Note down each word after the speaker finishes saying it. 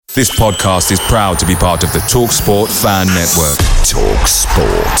This podcast is proud to be part of the TalkSport Fan Network.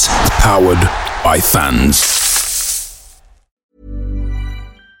 TalkSport. Powered by fans.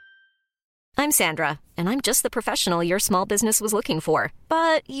 I'm Sandra, and I'm just the professional your small business was looking for.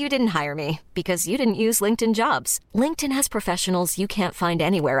 But you didn't hire me because you didn't use LinkedIn Jobs. LinkedIn has professionals you can't find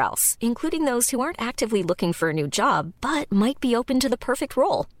anywhere else, including those who aren't actively looking for a new job, but might be open to the perfect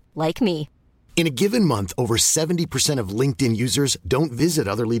role, like me. In a given month, over 70% of LinkedIn users don't visit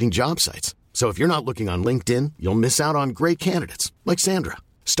other leading job sites. So if you're not looking on LinkedIn, you'll miss out on great candidates like Sandra.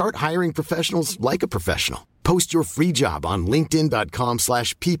 Start hiring professionals like a professional. Post your free job on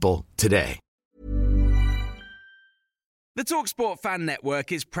linkedin.com/people today. The TalkSport Fan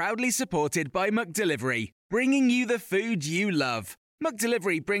Network is proudly supported by McDelivery, bringing you the food you love.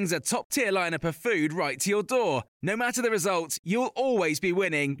 McDelivery brings a top-tier lineup of food right to your door. No matter the result, you'll always be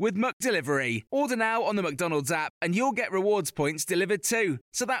winning with McDelivery. Order now on the McDonald's app and you'll get rewards points delivered too.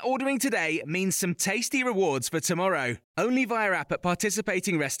 So that ordering today means some tasty rewards for tomorrow. Only via app at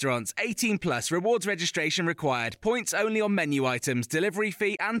participating restaurants. 18 plus. Rewards registration required. Points only on menu items. Delivery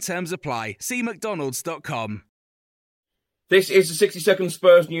fee and terms apply. See mcdonalds.com. This is the 60-second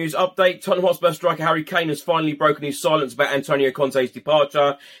Spurs news update. Tottenham Hotspur striker Harry Kane has finally broken his silence about Antonio Conte's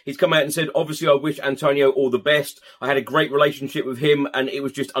departure. He's come out and said, obviously I wish Antonio all the best. I had a great relationship with him and it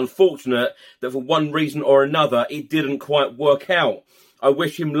was just unfortunate that for one reason or another it didn't quite work out. I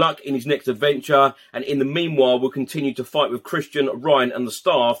wish him luck in his next adventure, and in the meanwhile we'll continue to fight with Christian, Ryan and the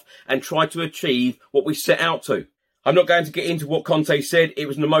staff and try to achieve what we set out to. I'm not going to get into what Conte said. It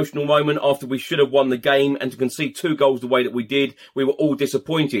was an emotional moment after we should have won the game, and to concede 2 goals the way that we did, we were all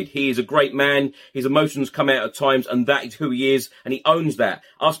disappointed. He is a great man. His emotions come out at times, and that is who he is, and he owns that.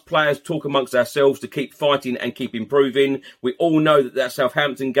 Us players talk amongst ourselves to keep fighting and keep improving. We all know that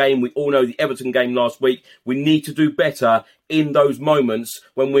Southampton game, we all know the Everton game last week. We need to do better in those moments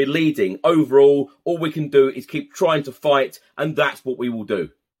when we're leading. Overall, all we can do is keep trying to fight, and that's what we will do.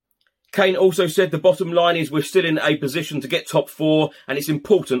 Kane also said the bottom line is we're still in a position to get top 4 and it's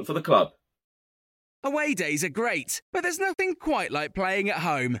important for the club. Away days are great, but there's nothing quite like playing at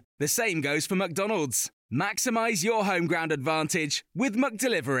home. The same goes for McDonald's. Maximise your home ground advantage with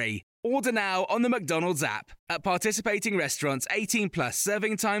McDelivery. Order now on the McDonald's app. At participating restaurants, 18 plus,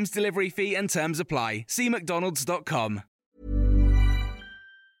 serving times, delivery fee and terms apply. See mcdonalds.com.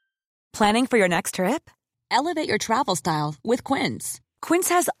 Planning for your next trip? Elevate your travel style with Quince. Quince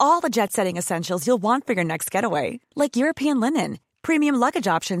has all the jet-setting essentials you'll want for your next getaway, like European linen, premium luggage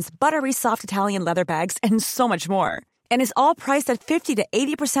options, buttery soft Italian leather bags, and so much more. And is all priced at 50 to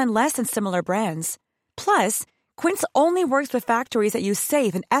 80% less than similar brands. Plus, Quince only works with factories that use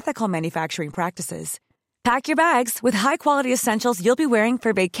safe and ethical manufacturing practices. Pack your bags with high-quality essentials you'll be wearing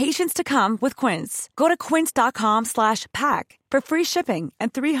for vacations to come with Quince. Go to quince.com/pack for free shipping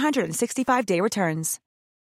and 365-day returns.